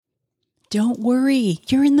Don't worry,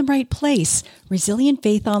 you're in the right place. Resilient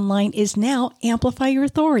Faith Online is now Amplify Your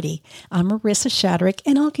Authority. I'm Marissa Shadrick,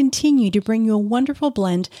 and I'll continue to bring you a wonderful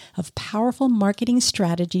blend of powerful marketing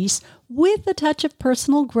strategies with a touch of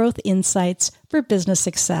personal growth insights for business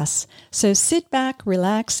success. So sit back,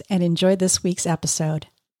 relax, and enjoy this week's episode.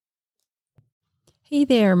 Hey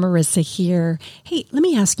there, Marissa here. Hey, let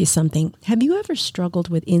me ask you something. Have you ever struggled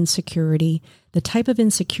with insecurity? The type of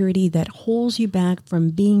insecurity that holds you back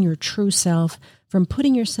from being your true self, from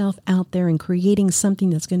putting yourself out there and creating something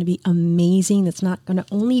that's going to be amazing, that's not going to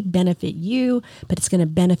only benefit you, but it's going to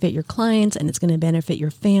benefit your clients and it's going to benefit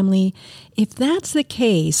your family. If that's the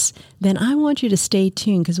case, then I want you to stay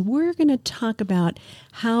tuned because we're going to talk about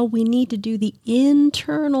how we need to do the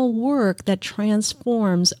internal work that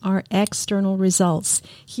transforms our external results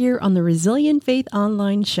here on the Resilient Faith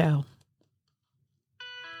Online Show.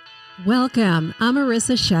 Welcome. I'm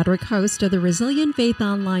Marissa Shadrick, host of the Resilient Faith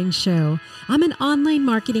Online Show. I'm an online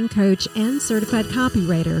marketing coach and certified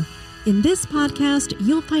copywriter. In this podcast,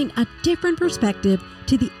 you'll find a different perspective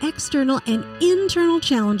to the external and internal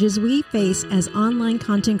challenges we face as online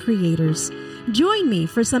content creators. Join me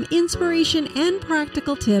for some inspiration and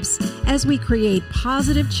practical tips as we create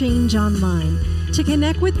positive change online. To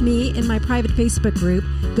connect with me in my private Facebook group,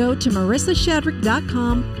 go to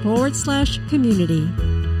marissashadrick.com/community.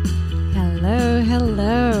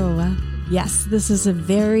 Hello. Yes, this is a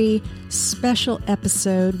very special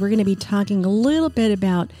episode. We're going to be talking a little bit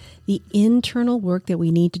about the internal work that we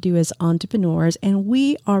need to do as entrepreneurs, and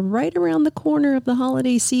we are right around the corner of the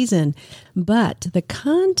holiday season. But the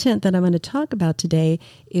content that I'm going to talk about today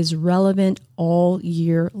is relevant all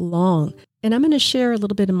year long. And I'm going to share a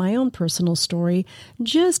little bit of my own personal story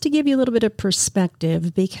just to give you a little bit of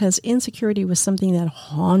perspective because insecurity was something that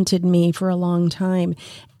haunted me for a long time.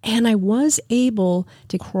 And I was able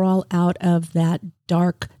to crawl out of that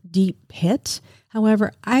dark, deep pit.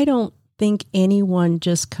 However, I don't think anyone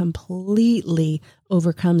just completely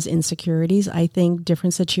overcomes insecurities. I think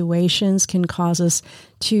different situations can cause us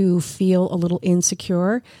to feel a little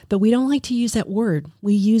insecure, but we don't like to use that word.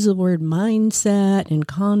 We use the word mindset and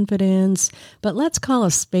confidence, but let's call a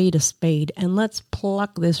spade and let's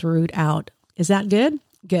pluck this root out. Is that good?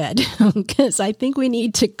 Good, because I think we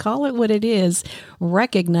need to call it what it is,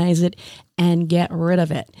 recognize it, and get rid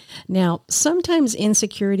of it. Now, sometimes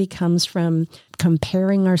insecurity comes from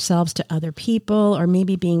comparing ourselves to other people or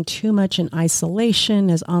maybe being too much in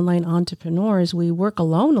isolation. As online entrepreneurs, we work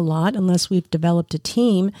alone a lot unless we've developed a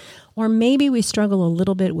team, or maybe we struggle a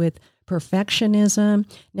little bit with perfectionism.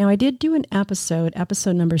 Now, I did do an episode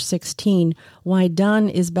number 16, Why Done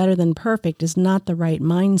is Better Than Perfect is Not the Right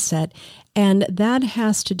Mindset. And that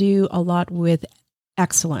has to do a lot with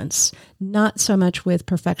excellence, not so much with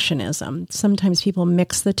perfectionism. Sometimes people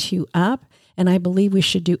mix the two up, and I believe we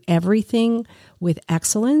should do everything with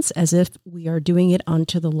excellence as if we are doing it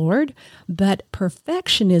unto the Lord. But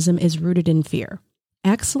perfectionism is rooted in fear.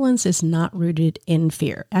 Excellence is not rooted in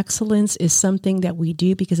fear. Excellence is something that we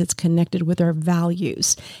do because it's connected with our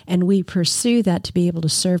values, and we pursue that to be able to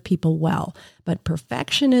serve people well. But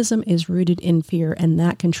perfectionism is rooted in fear, and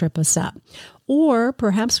that can trip us up. Or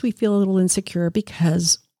perhaps we feel a little insecure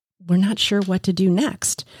because we're not sure what to do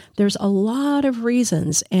next. There's a lot of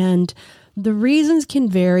reasons, and the reasons can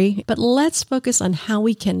vary, but let's focus on how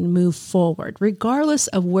we can move forward. Regardless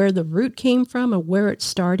of where the root came from or where it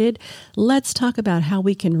started, let's talk about how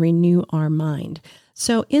we can renew our mind.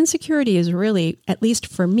 So insecurity is really, at least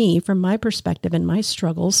for me, from my perspective and my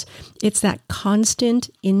struggles, it's that constant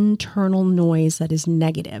internal noise that is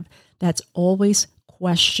negative, that's always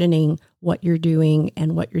questioning what you're doing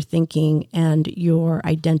and what you're thinking and your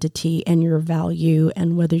identity and your value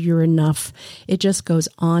and whether you're enough. It just goes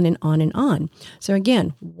on and on and on. So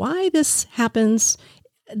again, why this happens,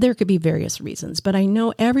 there could be various reasons, but I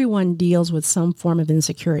know everyone deals with some form of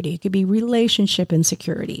insecurity. It could be relationship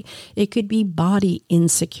insecurity. It could be body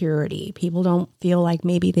insecurity. People don't feel like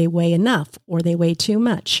maybe they weigh enough or they weigh too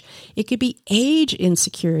much. It could be age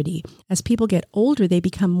insecurity. As people get older, they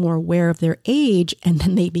become more aware of their age and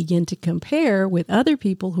then they begin to compare with other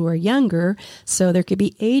people who are younger. So there could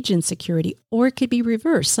be age insecurity, or it could be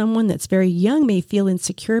reversed. Someone that's very young may feel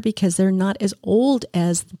insecure because they're not as old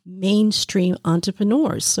as mainstream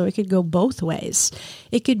entrepreneurs. So it could go both ways.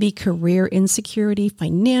 It could be career insecurity,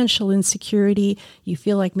 financial insecurity. You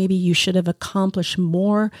feel like maybe you should have accomplished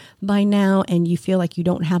more by now and you feel like you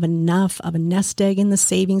don't have enough of a nest egg in the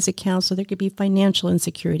savings account. So there could be financial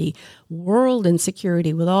insecurity, world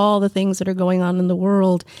insecurity with all the things that are going on in the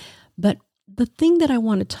world. But the thing that I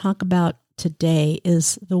want to talk about today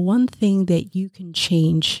is the one thing that you can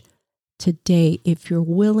change today if you're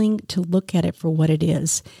willing to look at it for what it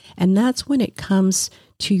is. And that's when it comes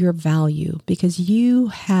to your value, because you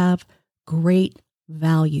have great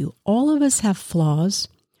value. All of us have flaws.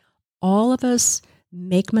 All of us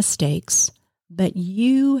make mistakes, but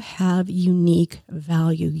you have unique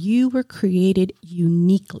value. You were created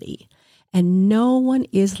uniquely. And no one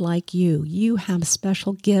is like you. You have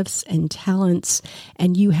special gifts and talents,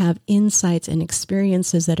 and you have insights and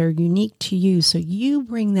experiences that are unique to you. So you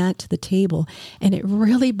bring that to the table. And it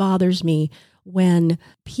really bothers me when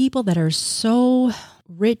people that are so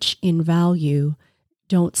rich in value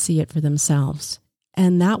don't see it for themselves.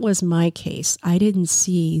 And that was my case. I didn't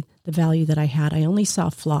see the value that I had. I only saw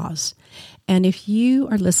flaws. And if you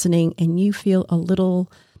are listening and you feel a little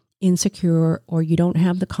insecure or you don't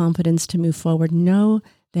have the confidence to move forward, know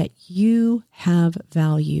that you have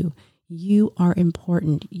value. You are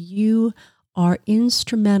important. You are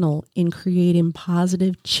instrumental in creating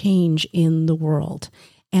positive change in the world.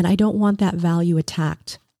 And I don't want that value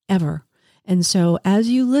attacked ever. And so as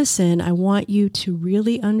you listen, I want you to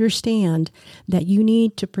really understand that you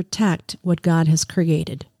need to protect what God has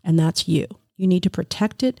created, and that's you. You need to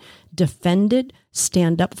protect it, defend it,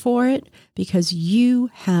 stand up for it, because you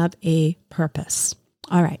have a purpose.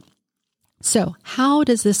 All right. So how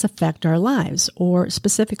does this affect our lives, or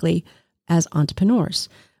specifically as entrepreneurs?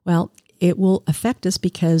 Well, it will affect us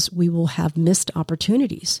because we will have missed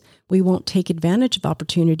opportunities. We won't take advantage of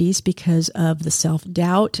opportunities because of the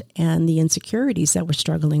self-doubt and the insecurities that we're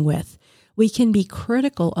struggling with. We can be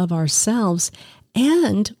critical of ourselves,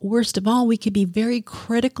 and worst of all, we could be very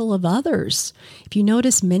critical of others. If you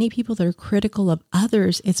notice, many people that are critical of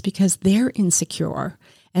others, it's because they're insecure.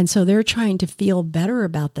 And so they're trying to feel better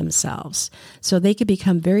about themselves. So they could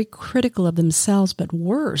become very critical of themselves, but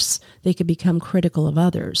worse, they could become critical of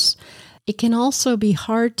others. It can also be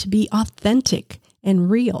hard to be authentic and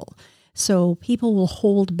real. So people will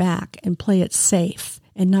hold back and play it safe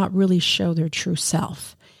and not really show their true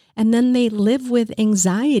self. And then they live with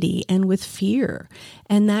anxiety and with fear,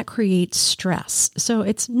 and that creates stress. So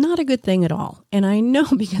it's not a good thing at all. And I know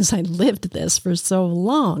because I lived this for so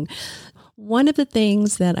long. One of the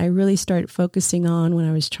things that I really started focusing on when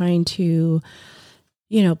I was trying to,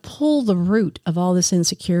 pull the root of all this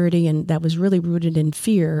insecurity, and that was really rooted in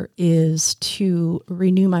fear, is to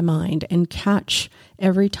renew my mind and catch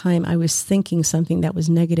every time I was thinking something that was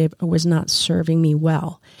negative or was not serving me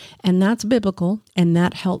well. And that's biblical, and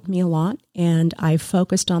that helped me a lot. And I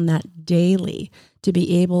focused on that daily to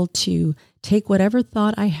be able to take whatever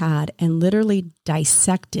thought I had and literally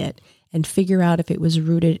dissect it and figure out if it was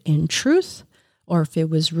rooted in truth or if it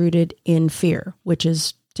was rooted in fear, which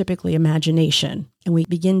is typically imagination. And we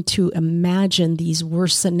begin to imagine these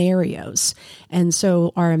worst scenarios. And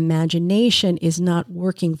so our imagination is not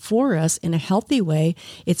working for us in a healthy way.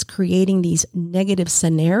 It's creating these negative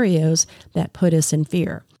scenarios that put us in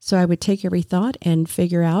fear. So I would take every thought and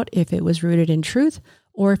figure out if it was rooted in truth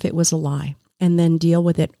or if it was a lie, and then deal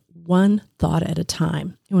with it one thought at a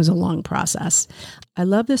time. It was a long process. I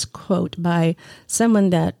love this quote by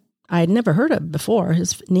someone that I had never heard of before.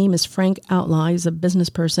 His name is Frank Outlaw. He's a business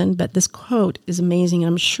person, but this quote is amazing.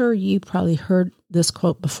 I'm sure you probably heard this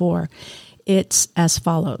quote before. It's as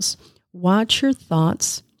follows: watch your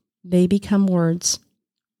thoughts, they become words.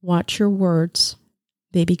 Watch your words,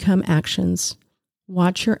 they become actions.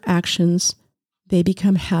 Watch your actions, they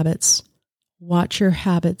become habits. Watch your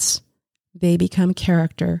habits, they become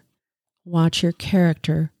character. Watch your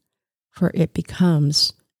character, for it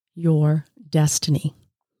becomes your destiny.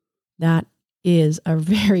 That is a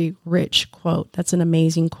very rich quote. That's an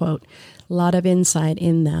amazing quote. A lot of insight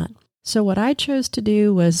in that. So what I chose to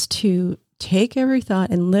do was to take every thought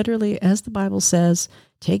and literally, as the Bible says,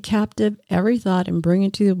 take captive every thought and bring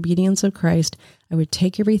it to the obedience of Christ. I would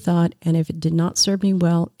take every thought, and if it did not serve me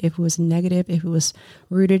well, if it was negative, if it was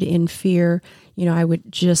rooted in fear, I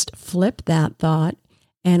would just flip that thought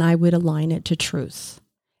and I would align it to truth.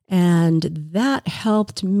 And that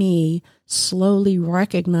helped me slowly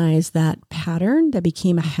recognize that pattern that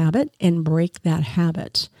became a habit and break that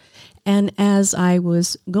habit. And as I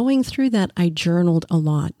was going through that, I journaled a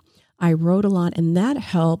lot. I wrote a lot, and that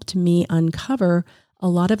helped me uncover a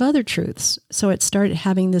lot of other truths. So it started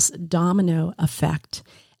having this domino effect.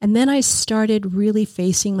 And then I started really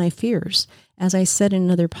facing my fears. As I said in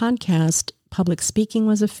another podcast, public speaking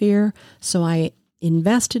was a fear. So I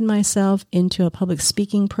invested myself into a public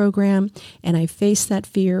speaking program, and I faced that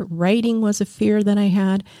fear. Writing was a fear that I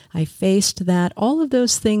had. I faced that. All of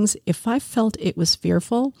those things, if I felt it was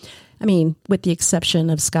fearful, I mean, with the exception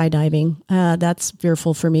of skydiving, that's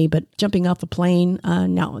fearful for me, but jumping off a plane,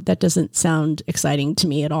 no, that doesn't sound exciting to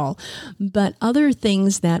me at all. But other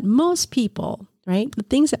things that most people, right, the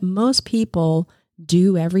things that most people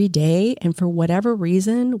do every day, and for whatever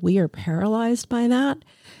reason, we are paralyzed by that.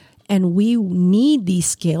 And we need these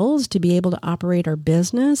skills to be able to operate our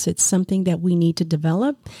business. It's something that we need to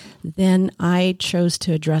develop. Then I chose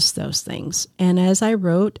to address those things. And as I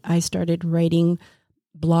wrote, I started writing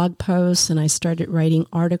blog posts and I started writing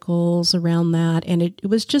articles around that. And it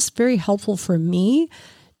was just very helpful for me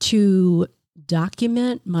to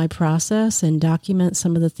document my process and document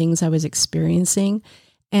some of the things I was experiencing.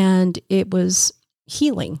 And it was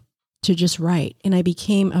healing to just write. And I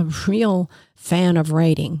became a real fan of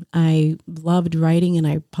writing. I loved writing and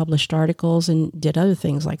I published articles and did other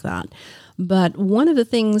things like that. But one of the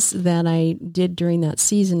things that I did during that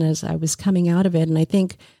season as I was coming out of it, and I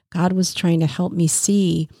think God was trying to help me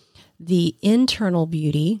see the internal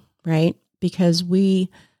beauty, right? Because we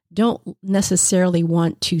don't necessarily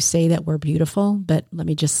want to say that we're beautiful, but let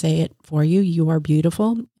me just say it for you. You are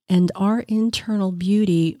beautiful. And our internal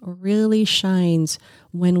beauty really shines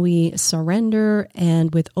when we surrender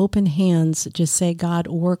and with open hands just say, God,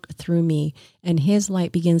 work through me. And his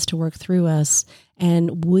light begins to work through us.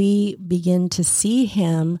 And we begin to see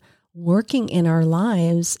him working in our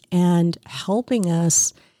lives and helping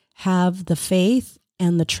us have the faith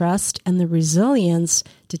and the trust and the resilience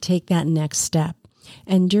to take that next step.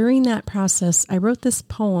 And during that process, I wrote this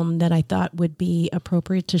poem that I thought would be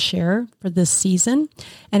appropriate to share for this season,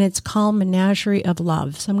 and it's called Menagerie of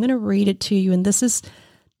Love. So I'm going to read it to you, and this is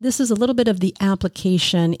a little bit of the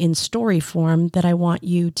application in story form that I want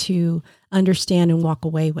you to understand and walk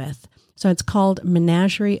away with. So it's called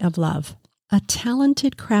Menagerie of Love. A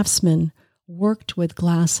talented craftsman worked with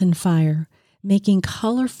glass and fire, making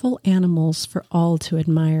colorful animals for all to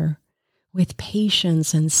admire. With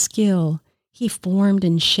patience and skill, he formed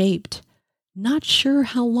and shaped, not sure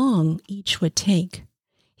how long each would take.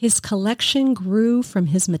 His collection grew from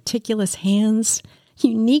his meticulous hands.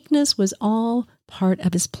 Uniqueness was all part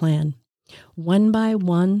of his plan. One by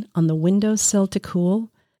one on the windowsill to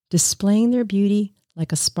cool, displaying their beauty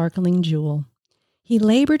like a sparkling jewel. He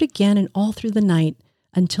labored again and all through the night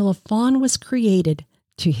until a fawn was created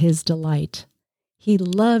to his delight. He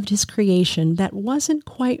loved his creation that wasn't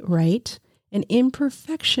quite right. An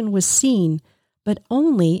imperfection was seen, but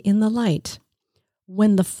only in the light.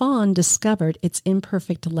 When the fawn discovered its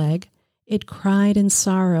imperfect leg, it cried in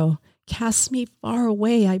sorrow, "Cast me far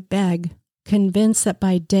away, I beg," convinced that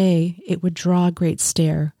by day it would draw great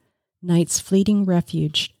stare. Night's fleeting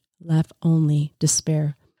refuge left only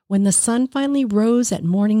despair. When the sun finally rose at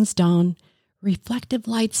morning's dawn, reflective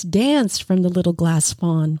lights danced from the little glass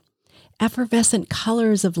fawn. Effervescent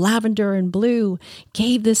colors of lavender and blue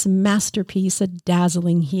gave this masterpiece a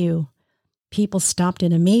dazzling hue. People stopped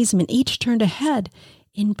in amazement, each turned ahead,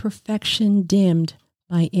 imperfection dimmed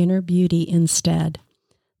by inner beauty instead.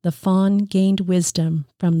 The fawn gained wisdom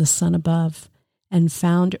from the sun above and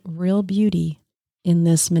found real beauty in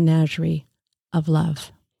this menagerie of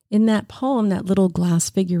love. In that poem, that little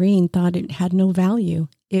glass figurine thought it had no value.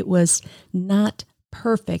 It was not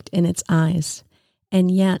perfect in its eyes. And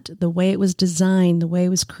yet, the way it was designed, the way it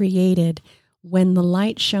was created, when the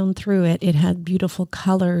light shone through it, it had beautiful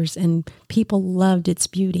colors and people loved its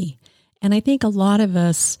beauty. And I think a lot of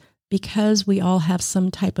us, because we all have some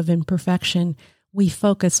type of imperfection, we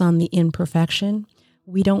focus on the imperfection.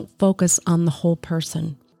 We don't focus on the whole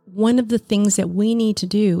person. One of the things that we need to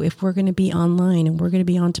do if we're going to be online and we're going to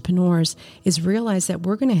be entrepreneurs is realize that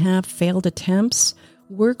we're going to have failed attempts.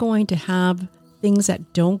 We're going to have things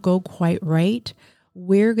that don't go quite right.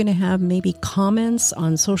 We're going to have maybe comments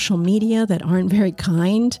on social media that aren't very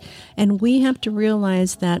kind. And we have to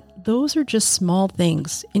realize that those are just small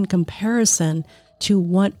things in comparison to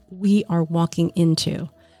what we are walking into.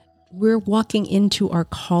 We're walking into our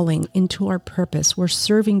calling, into our purpose. We're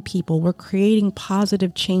serving people. We're creating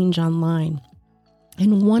positive change online.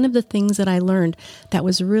 And one of the things that I learned that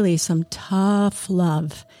was really some tough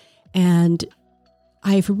love, and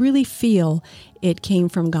I really feel it came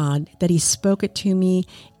from God, that he spoke it to me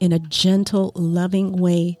in a gentle, loving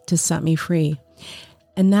way to set me free.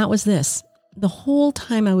 And that was this. The whole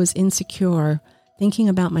time I was insecure, thinking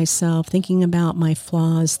about myself, thinking about my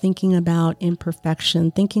flaws, thinking about imperfection,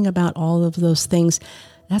 thinking about all of those things,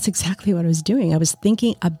 that's exactly what I was doing. I was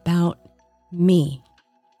thinking about me.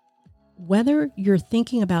 Whether you're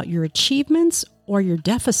thinking about your achievements or your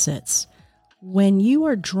deficits, when you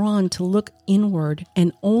are drawn to look inward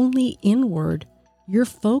and only inward, your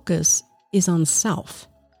focus is on self.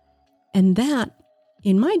 And that,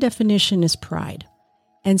 in my definition, is pride.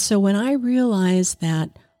 And so when I realized that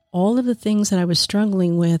all of the things that I was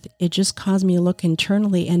struggling with, it just caused me to look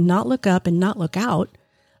internally and not look up and not look out,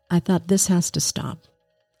 I thought this has to stop.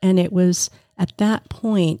 And it was at that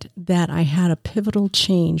point that I had a pivotal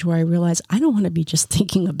change where I realized I don't want to be just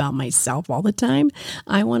thinking about myself all the time.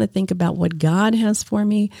 I want to think about what God has for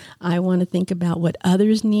me. I want to think about what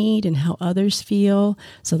others need and how others feel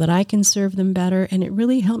so that I can serve them better. And it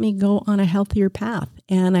really helped me go on a healthier path.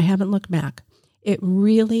 And I haven't looked back. It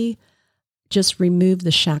really just removed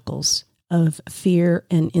the shackles of fear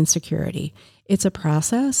and insecurity. It's a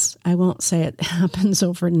process. I won't say it happens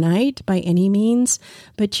overnight by any means,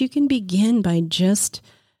 but you can begin by just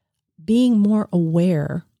being more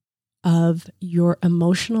aware of your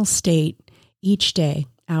emotional state each day,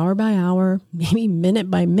 hour by hour, maybe minute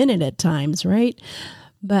by minute at times, right?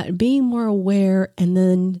 But being more aware and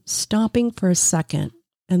then stopping for a second.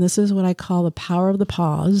 And this is what I call the power of the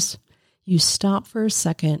pause. You stop for a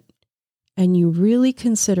second and you really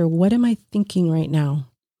consider, what am I thinking right now?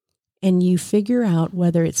 And you figure out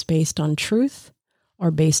whether it's based on truth or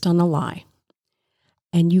based on a lie.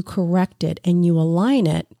 And you correct it and you align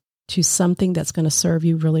it to something that's going to serve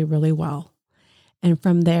you really, really well. And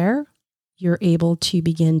from there, you're able to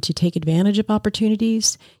begin to take advantage of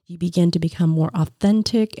opportunities. You begin to become more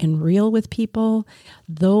authentic and real with people.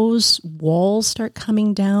 Those walls start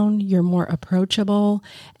coming down. You're more approachable.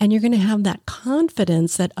 And you're going to have that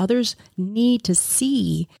confidence that others need to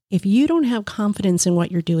see. If you don't have confidence in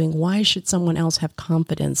what you're doing, why should someone else have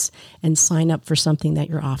confidence and sign up for something that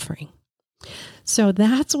you're offering? So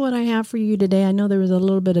that's what I have for you today. I know there was a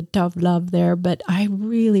little bit of tough love there, but I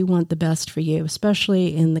really want the best for you,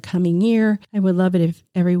 especially in the coming year. I would love it if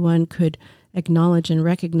everyone could acknowledge and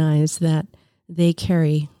recognize that they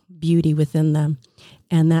carry beauty within them,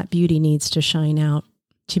 and that beauty needs to shine out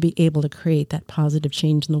to be able to create that positive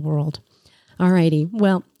change in the world. All righty.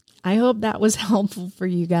 Well, I hope that was helpful for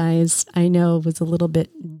you guys. I know it was a little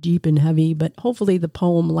bit deep and heavy, but hopefully the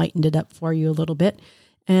poem lightened it up for you a little bit.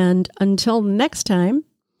 And until next time,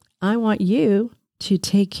 I want you to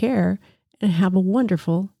take care and have a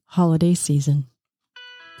wonderful holiday season.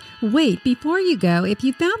 Wait, before you go, if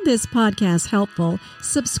you found this podcast helpful,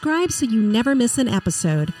 subscribe so you never miss an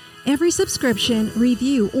episode. Every subscription,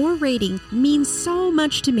 review, or rating means so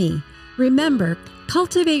much to me. Remember,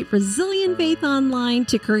 cultivate resilient faith online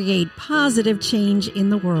to create positive change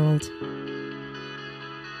in the world.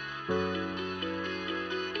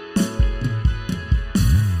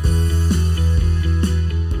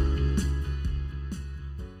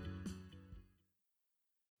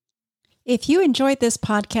 If you enjoyed this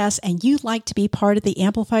podcast and you'd like to be part of the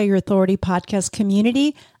Amplify Your Authority podcast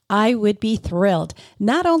community, I would be thrilled.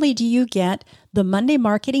 Not only do you get the Monday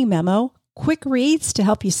Marketing Memo, quick reads to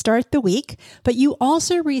help you start the week, but you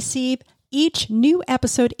also receive each new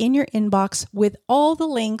episode in your inbox with all the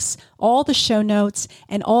links, all the show notes,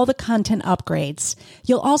 and all the content upgrades.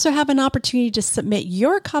 You'll also have an opportunity to submit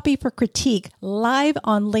your copy for critique live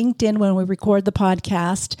on LinkedIn when we record the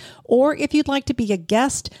podcast. Or if you'd like to be a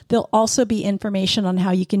guest, there'll also be information on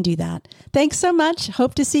how you can do that. Thanks so much.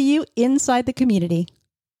 Hope to see you inside the community.